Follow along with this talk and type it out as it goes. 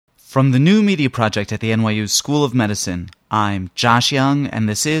From the new media project at the NYU School of Medicine, I'm Josh Young, and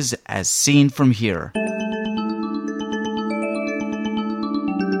this is As Seen From Here.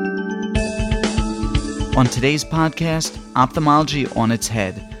 On today's podcast, ophthalmology on its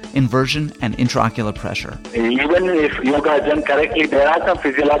head, inversion and intraocular pressure. Even if yoga is done correctly, there are some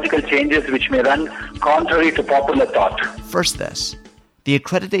physiological changes which may run contrary to popular thought. First this. The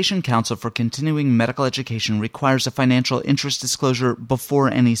Accreditation Council for Continuing Medical Education requires a financial interest disclosure before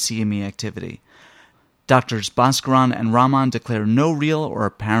any CME activity. Doctors Baskaran and Raman declare no real or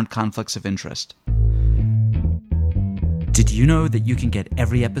apparent conflicts of interest. Did you know that you can get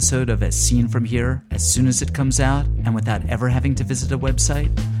every episode of As Seen From Here as soon as it comes out and without ever having to visit a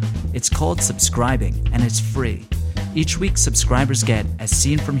website? It's called subscribing, and it's free. Each week, subscribers get As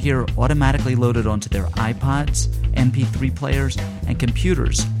Seen From Here automatically loaded onto their iPods, MP3 players, and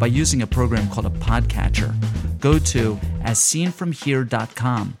computers by using a program called a podcatcher. Go to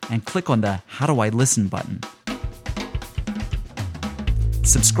asseenfromhere.com and click on the How Do I Listen button.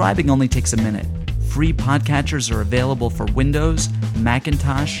 Subscribing only takes a minute. Free podcatchers are available for Windows,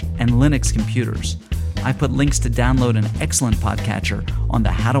 Macintosh, and Linux computers. I put links to download an excellent podcatcher on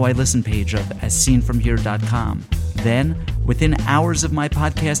the How Do I Listen page of asseenfromhere.com. Then, within hours of my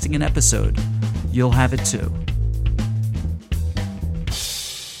podcasting an episode, you'll have it too.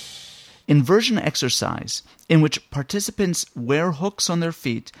 Inversion exercise, in which participants wear hooks on their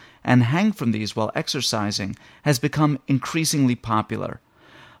feet and hang from these while exercising, has become increasingly popular.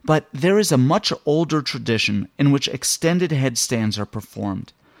 But there is a much older tradition in which extended headstands are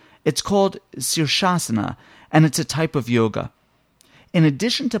performed. It's called Sirsasana, and it's a type of yoga. In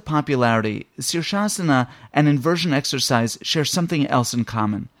addition to popularity, Sirsasana and inversion exercise share something else in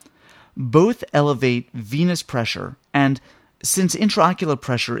common. Both elevate venous pressure, and since intraocular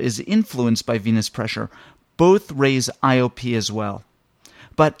pressure is influenced by venous pressure, both raise IOP as well.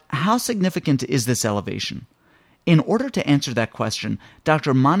 But how significant is this elevation? In order to answer that question,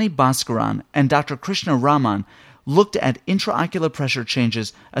 Dr. Mani Baskaran and Dr. Krishna Raman looked at intraocular pressure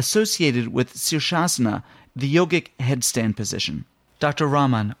changes associated with Sirsasana, the yogic headstand position. Dr.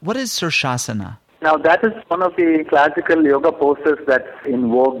 Raman, what is Sirsasana? Now, that is one of the classical yoga poses that's in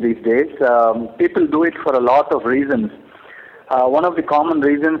vogue these days. People do it for a lot of reasons. One of the common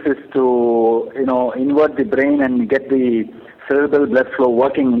reasons is to, invert the brain and get the cerebral blood flow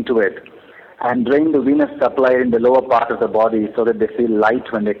working into it and drain the venous supply in the lower part of the body so that they feel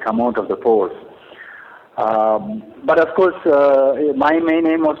light when they come out of the pose. But of course, my main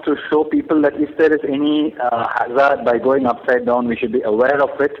aim was to show people that if there is any hazard by going upside down, we should be aware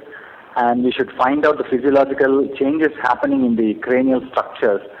of it, and we should find out the physiological changes happening in the cranial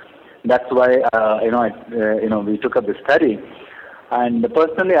structures. That's why we took up the study. And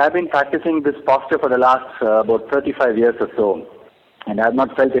personally, I've been practicing this posture for the last about 35 years or so, and I have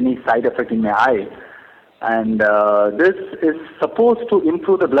not felt any side effect in my eye. And this is supposed to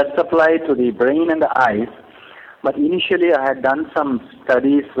improve the blood supply to the brain and the eyes. But initially I had done some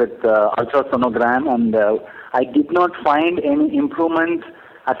studies with ultrasonogram, and I did not find any improvement,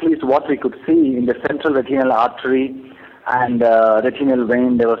 at least what we could see in the central retinal artery and retinal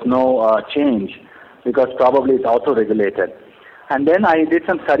vein. There was no change because probably it's auto-regulated. And then I did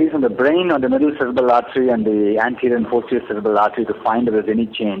some studies on the brain, on the middle cerebral artery and the anterior and posterior cerebral artery to find if there's any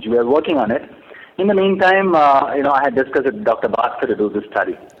change. We are working on it. In the meantime, I had discussed with Dr. Baskaran to do this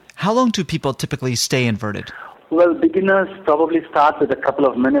study. How long do people typically stay inverted? Well, beginners probably start with a couple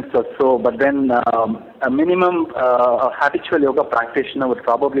of minutes or so, but then a minimum habitual yoga practitioner would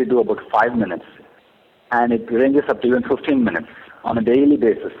probably do about 5 minutes. And it ranges up to even 15 minutes on a daily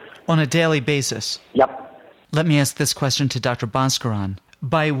basis. On a daily basis? Yep. Let me ask this question to Dr. Baskaran.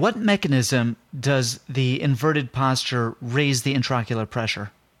 By what mechanism does the inverted posture raise the intraocular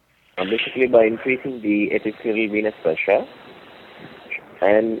pressure? Basically by increasing the epithelial venous pressure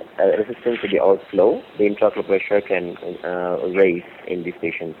and resistance to the outflow, the intraocular pressure can raise in these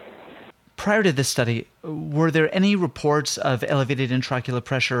patients. Prior to this study, were there any reports of elevated intraocular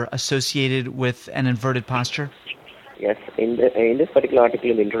pressure associated with an inverted posture? Yes, in this particular article,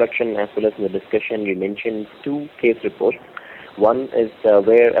 in the introduction as well as in the discussion, we mentioned 2 case reports. One is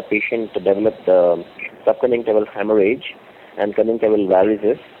where a patient developed subconjunctival hemorrhage and conjunctival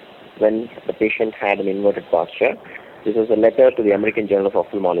varices when the patient had an inverted posture. This was a letter to the American Journal of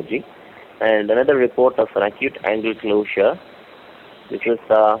Ophthalmology. And another report of an acute angle closure, which was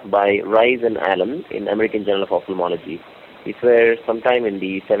by Rice and Allen in American Journal of Ophthalmology. These were sometime in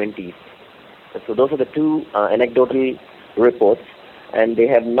the 70s. So those are the 2 anecdotal reports, and they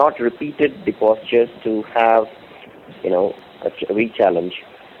have not repeated the postures to have, a re-challenge.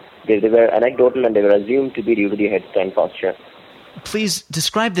 They were anecdotal and they were assumed to be due to the headstand posture. Please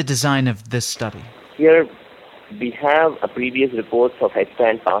describe the design of this study. Here we have a previous reports of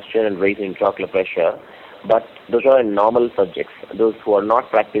headstand posture and raised intraocular pressure, but those are in normal subjects, those who are not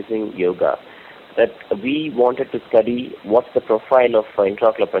practicing yoga. That we wanted to study what's the profile of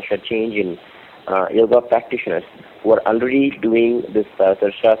intraocular pressure change in yoga practitioners who are already doing this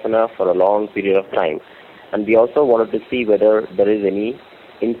Sirsasana for a long period of time. And we also wanted to see whether there is any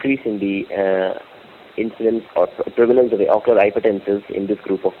increase in the incidence or prevalence of the ocular hypertensives in this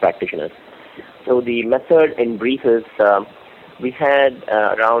group of practitioners. So the method in brief is we had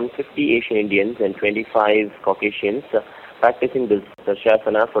around 50 Asian Indians and 25 Caucasians practicing this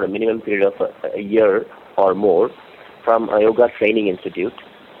Sirsasana for a minimum period of a year or more from a yoga training institute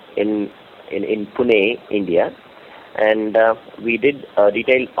in Pune, India. And we did a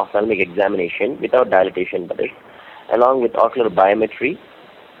detailed ophthalmic examination without dilatation, but along with ocular biometry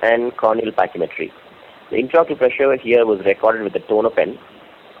and corneal pachymetry. The intraocular pressure here was recorded with a toner pen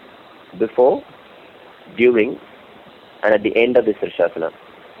before, during, and at the end of the Sirsasana.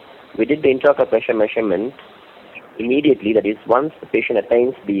 We did the intraocular pressure measurement immediately, that is, once the patient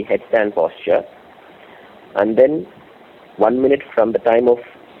attains the headstand posture, and then 1 minute from the time of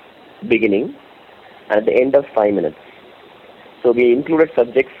beginning, and at the end of 5 minutes. So we included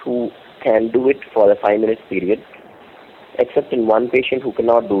subjects who can do it for a 5 minutes period, except in one patient who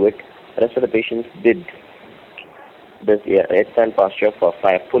cannot do it. The rest of the patients did this headstand posture for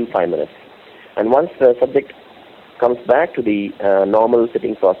full 5 minutes. And once the subject comes back to the normal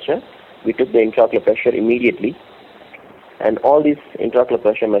sitting posture, we took the intraocular pressure immediately, and all these intraocular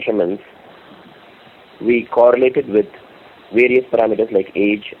pressure measurements we correlated with various parameters like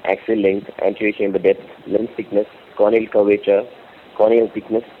age, axial length, anterior chamber depth, lens thickness, corneal curvature, corneal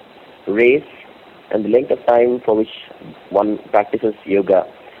thickness, race, and the length of time for which one practices yoga.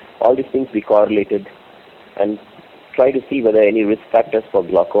 All these things we correlated and try to see whether any risk factors for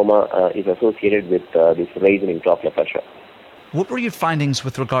glaucoma is associated with this rise in intraocular pressure. What were your findings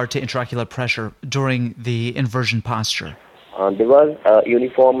with regard to intraocular pressure during the inversion posture? There was a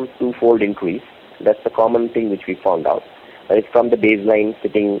uniform twofold increase. That's the common thing which we found out. That is, from the baseline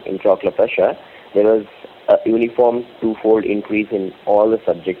sitting intraocular pressure, there was a uniform twofold increase in all the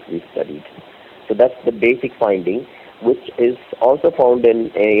subjects we studied. So that's the basic finding, which is also found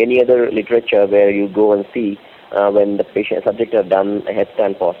in any other literature where you go and see when the subject have done a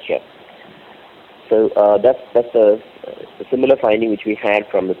headstand posture. So that's a similar finding which we had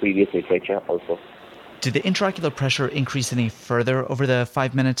from the previous literature also. Did the intraocular pressure increase any further over the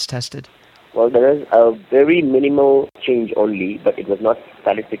 5 minutes tested? Well, there is a very minimal change only, but it was not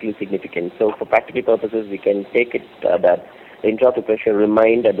statistically significant. So for practical purposes, we can take it that the intraocular pressure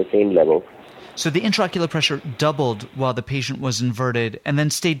remained at the same level. So the intraocular pressure doubled while the patient was inverted and then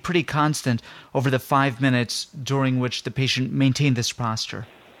stayed pretty constant over the 5 minutes during which the patient maintained this posture?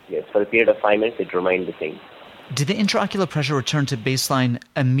 Yes, for a period of 5 minutes, it remained the same. Did the intraocular pressure return to baseline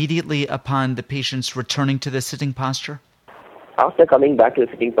immediately upon the patient's returning to the sitting posture? After coming back to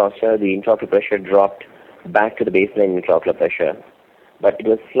the sitting posture, the intraocular pressure dropped back to the baseline intraocular pressure, but it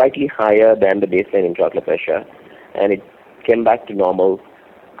was slightly higher than the baseline intraocular pressure, and it came back to normal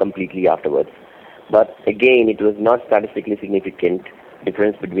completely afterwards. But again, it was not statistically significant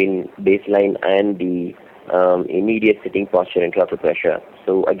difference between baseline and the immediate sitting posture intraocular pressure.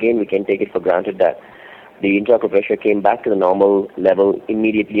 So again, we can take it for granted that the intraocular pressure came back to the normal level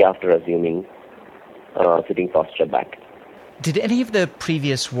immediately after assuming sitting posture back. Did any of the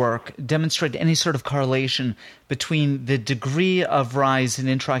previous work demonstrate any sort of correlation between the degree of rise in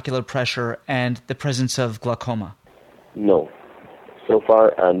intraocular pressure and the presence of glaucoma? No. So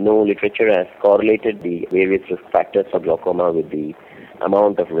far, no literature has correlated the various risk factors for glaucoma with the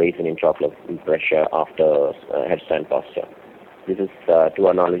amount of rise in intraocular pressure after headstand posture. This is, to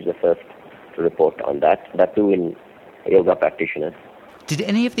our knowledge, the first to report on that too in yoga practitioners. Did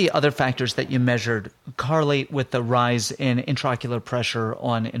any of the other factors that you measured correlate with the rise in intraocular pressure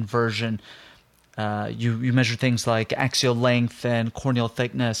on inversion? You measured things like axial length and corneal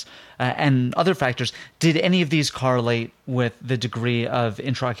thickness and other factors. Did any of these correlate with the degree of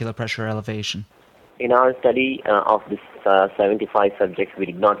intraocular pressure elevation? In our study of this 75 subjects, we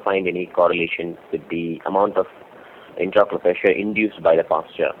did not find any correlation with the amount of intraocular pressure induced by the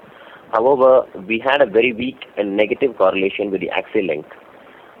posture. However, we had a very weak and negative correlation with the axial length,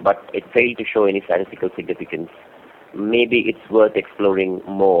 but it failed to show any statistical significance. Maybe it's worth exploring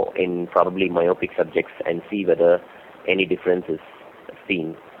more in probably myopic subjects and see whether any difference is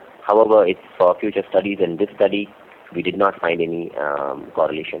seen. However, it's for future studies, and this study, we did not find any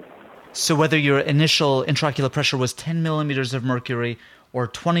correlation. So whether your initial intraocular pressure was 10 millimeters of mercury or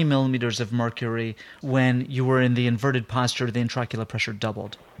 20 millimeters of mercury when you were in the inverted posture, the intraocular pressure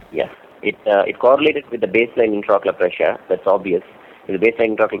doubled? Yes, it correlated with the baseline intraocular pressure. That's obvious. If the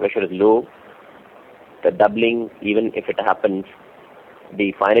baseline intraocular pressure is low, the doubling, even if it happens,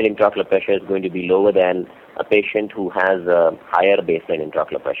 the final intraocular pressure is going to be lower than a patient who has a higher baseline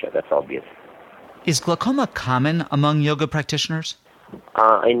intraocular pressure. That's obvious. Is glaucoma common among yoga practitioners?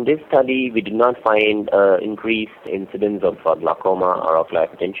 In this study, we did not find increased incidence of glaucoma or ocular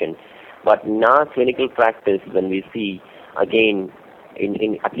hypertension. But in our clinical practice, when we see, again,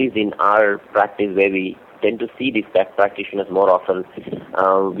 in at least in our practice where we tend to see these practitioners more often,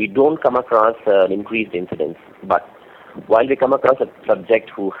 we don't come across an increased incidence. But while we come across a subject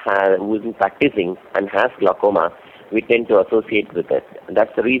who isn't practicing and has glaucoma, we tend to associate with it. And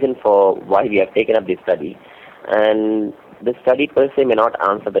that's the reason for why we have taken up this study. And the study per se may not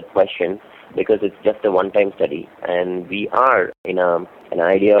answer that question because it's just a one-time study. And we are in an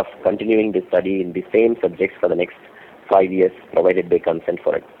idea of continuing this study in the same subjects for the next 5 years, provided they consent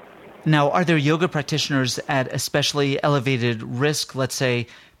for it. Now, are there yoga practitioners at especially elevated risk, let's say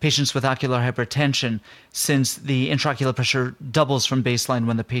patients with ocular hypertension, since the intraocular pressure doubles from baseline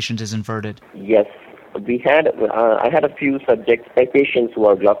when the patient is inverted? Yes. I had a few subjects, patients who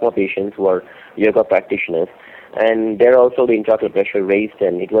are glaucoma patients who are yoga practitioners, and there also the intraocular pressure raised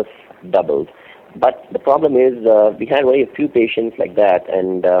and it was doubled. But the problem is we had very few patients like that,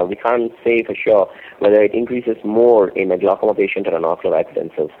 and we can't say for sure whether it increases more in a glaucoma patient or an ocular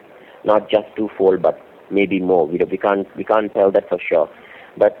hypertensive. Not just twofold, but maybe more. We can't tell that for sure.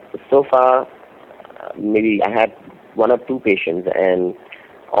 But so far, maybe I had one or two patients, and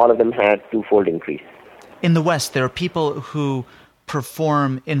all of them had twofold increase. In the West, there are people who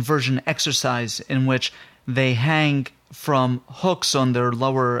perform inversion exercise in which they hang from hooks on their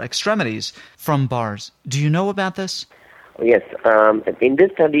lower extremities from bars. Do you know about this? Yes. In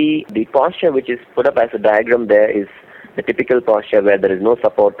this study, the posture which is put up as a diagram there is the typical posture where there is no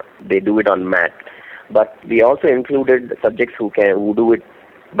support. They do it on mat. But we also included subjects who do it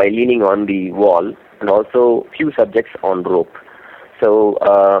by leaning on the wall, and also few subjects on rope. So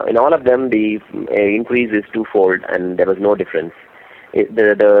in all of them, the increase is twofold, and there was no difference.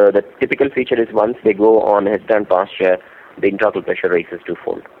 The typical feature is once they go on headstand posture, the intraocular pressure raises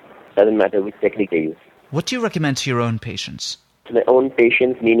twofold. Doesn't matter which technique they use. What do you recommend to your own patients? To my own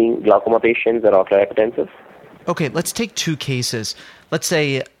patients, meaning glaucoma patients or ocular hypertensive? Okay, let's take two cases. Let's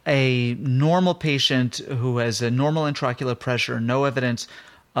say a normal patient who has a normal intraocular pressure, no evidence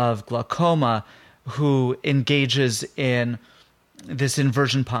of glaucoma, who engages in this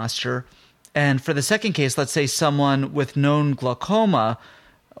inversion posture. And for the second case, let's say someone with known glaucoma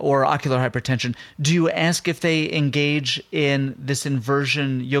or ocular hypertension, do you ask if they engage in this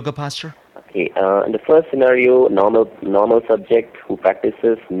inversion yoga posture? Okay. In the first scenario, normal subject who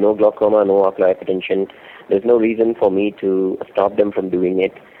practices no glaucoma, no ocular hypertension, there's no reason for me to stop them from doing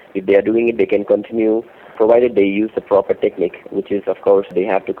it. If they are doing it, they can continue, provided they use the proper technique, which is, of course, they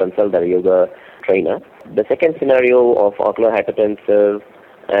have to consult their yoga trainer. The second scenario of ocular hypertensive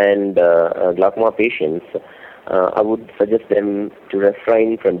and glaucoma patients, I would suggest them to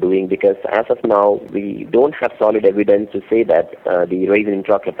refrain from doing, because as of now, we don't have solid evidence to say that the rise in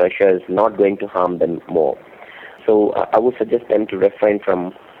intraocular pressure is not going to harm them more. So I would suggest them to refrain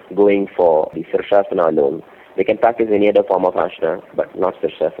from going for the Sirsasana alone. They can practice any other form of asana, but not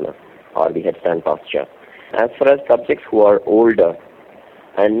Sirsasana or the headstand posture. As far as subjects who are older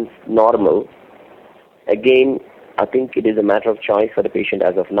and normal, again, I think it is a matter of choice for the patient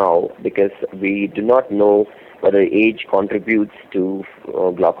as of now, because we do not know whether age contributes to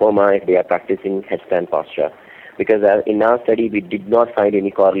glaucoma if they are practicing headstand posture. Because in our study, we did not find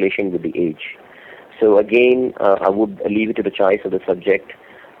any correlation with the age. So again, I would leave it to the choice of the subject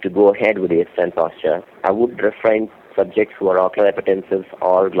to go ahead with the headstand posture. I would refrain subjects who are ocular hypertensive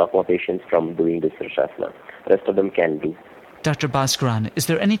or glaucoma patients from doing this Sirsasana. The rest of them can do. Dr. Baskaran, is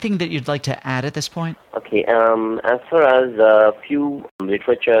there anything that you'd like to add at this point? Okay. As far as a few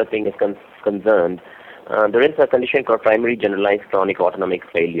literature thing is concerned, there is a condition called primary generalized chronic autonomic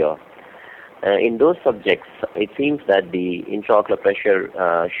failure. In those subjects, it seems that the intraocular pressure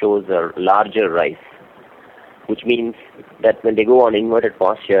shows a larger rise, which means that when they go on inverted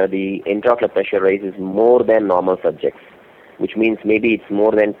posture, the intraocular pressure rise is more than normal subjects, which means maybe it's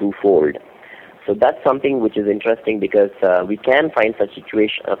more than twofold. So that's something which is interesting, because we can find such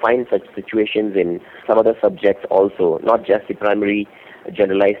situations in some other subjects also, not just the primary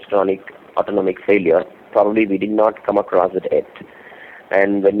generalized chronic autonomic failure. Probably we did not come across it yet.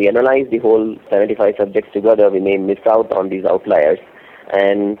 And when we analyze the whole 75 subjects together, we may miss out on these outliers.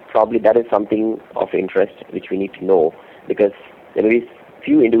 And probably that is something of interest which we need to know, because there may be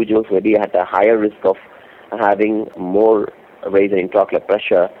few individuals may be at a higher risk of having more raise in intraocular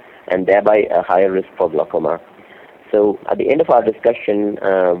pressure and thereby a higher risk for glaucoma. So at the end of our discussion,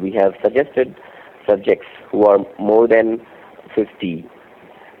 we have suggested subjects who are more than 50,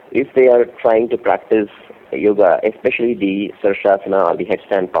 if they are trying to practice yoga, especially the Sirsasana or the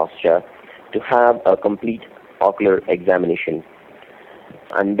headstand posture, to have a complete ocular examination.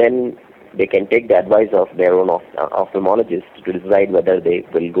 And then they can take the advice of their own ophthalmologist to decide whether they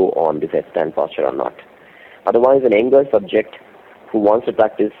will go on this headstand posture or not. Otherwise, an younger subject who wants to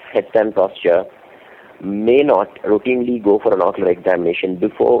practice headstand posture may not routinely go for an ocular examination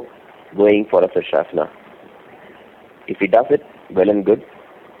before going for a Sirsasana. If he does it, well and good,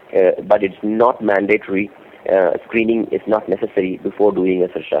 but it's not mandatory. Screening is not necessary before doing a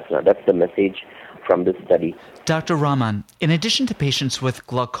Sirsasana. That's the message from this study. Dr. Raman, in addition to patients with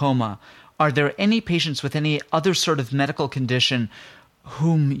glaucoma, are there any patients with any other sort of medical condition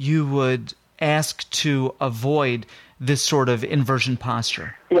whom you would ask to avoid this sort of inversion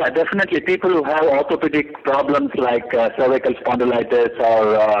posture? Yeah, definitely. People who have orthopedic problems like cervical spondylitis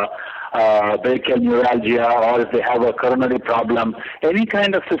or brachial neuralgia, or if they have a coronary problem, any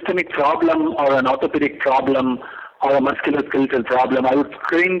kind of systemic problem or an orthopedic problem or a musculoskeletal problem, I would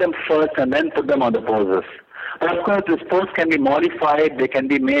screen them first and then put them on the poses. But of course, this pose can be modified, they can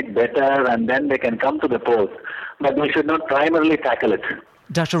be made better, and then they can come to the pose. But they should not primarily tackle it.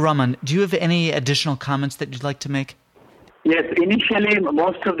 Dr. Raman, do you have any additional comments that you'd like to make? Yes, initially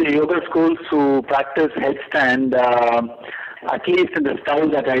most of the yoga schools who practice headstand, at least in the style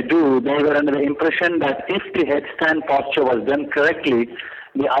that I do, they were under the impression that if the headstand posture was done correctly,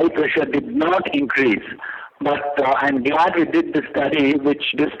 the eye pressure did not increase. But I'm glad we did this study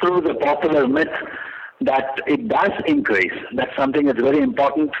which disproves a popular myth that it does increase. That's something that's very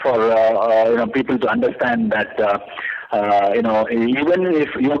important for people to understand that even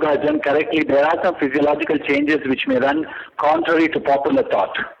if yoga is done correctly, there are some physiological changes which may run contrary to popular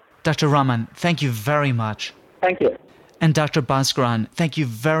thought. Dr. Raman, thank you very much. Thank you. And Dr. Baskaran, thank you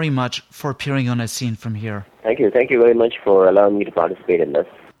very much for appearing on As Seen From Here. Thank you. Thank you very much for allowing me to participate in this.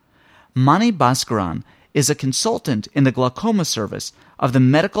 Mani Baskaran is a consultant in the Glaucoma Service of the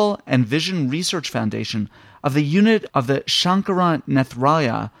Medical and Vision Research Foundation of the unit of the Sankara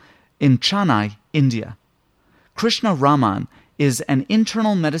Nethralaya in Chennai, India. Krishna Raman is an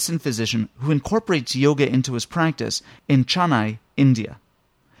internal medicine physician who incorporates yoga into his practice in Chennai, India.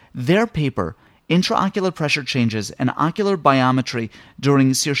 Their paper, Intraocular Pressure Changes and Ocular Biometry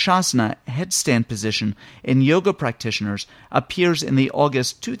During Sirsasana Headstand Position in Yoga Practitioners, appears in the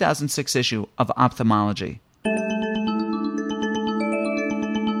August 2006 issue of Ophthalmology.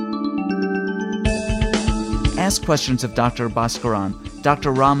 Ask questions of Dr. Baskaran,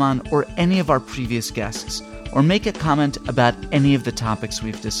 Dr. Raman, or any of our previous guests, or make a comment about any of the topics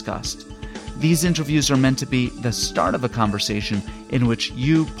we've discussed. These interviews are meant to be the start of a conversation in which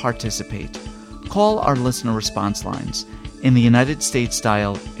you participate. Call our listener response lines. In the United States,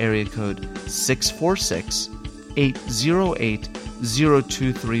 dial area code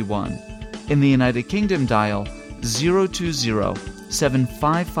 646-808-0231. In the United Kingdom, dial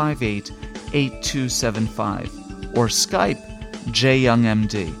 020-7558-8275 or Skype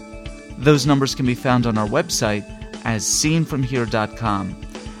JYoungMD. Those numbers can be found on our website asseenfromhere.com.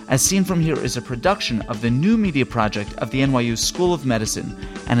 As Seen From Here is a production of the New Media Project of the NYU School of Medicine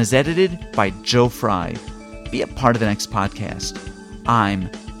and is edited by Joe Fry. Be a part of the next podcast. I'm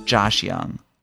Josh Young.